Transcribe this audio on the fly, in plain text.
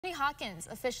Hawkins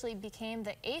officially became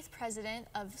the 8th president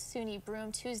of SUNY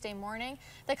Broome Tuesday morning.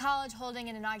 The college holding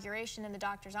an inauguration in the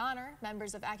doctor's honor.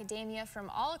 Members of academia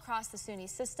from all across the SUNY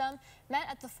system met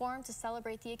at the forum to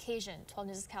celebrate the occasion. 12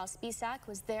 News' Kyle Spisak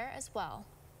was there as well.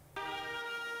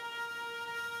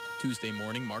 Tuesday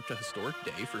morning marked a historic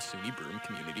day for SUNY Broome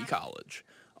Community College.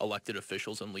 Elected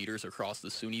officials and leaders across the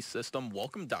SUNY system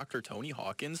welcomed Dr. Tony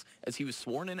Hawkins as he was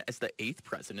sworn in as the 8th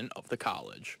president of the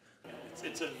college.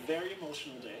 It's a very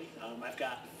emotional day. I've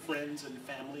got friends and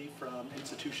family from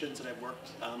institutions that I've worked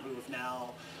who have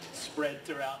now spread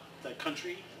throughout the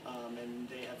country, and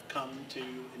they have come to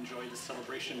enjoy this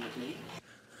celebration with me.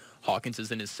 Hawkins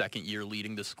is in his second year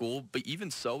leading the school, but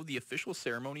even so, the official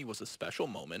ceremony was a special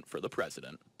moment for the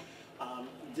president.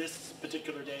 This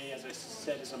particular day, as I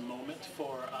said, is a moment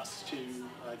for us to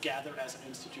gather as an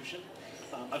institution,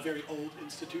 a very old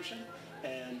institution,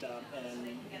 and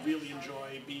really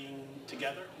enjoy being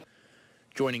together.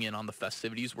 Joining in on the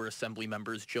festivities were Assembly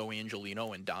members Joe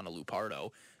Angelino and Donna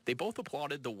Lupardo. They both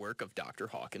applauded the work of Dr.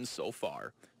 Hawkins so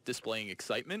far, displaying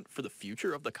excitement for the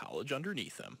future of the college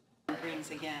underneath him. It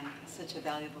brings, again, such a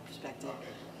valuable perspective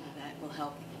that will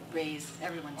help raise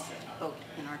everyone's vote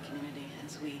in our community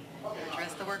as we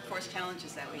address the workforce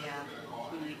challenges that we have.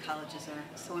 Community colleges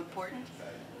are so important,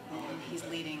 and he's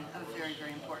leading a very,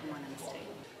 very important one in the state.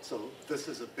 So this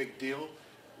is a big deal.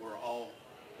 We're all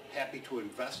happy to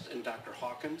invest in Dr.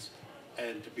 Hawkins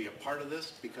and to be a part of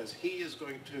this because he is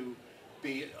going to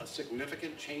be a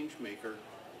significant change maker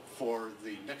for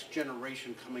the next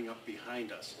generation coming up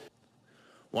behind us.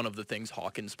 One of the things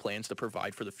Hawkins plans to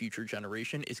provide for the future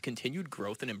generation is continued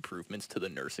growth and improvements to the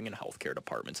nursing and healthcare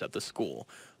departments at the school,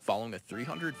 following a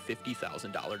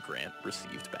 $350,000 grant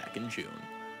received back in June.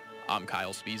 I'm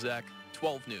Kyle Spisak,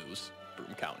 12 News,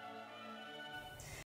 Broome County.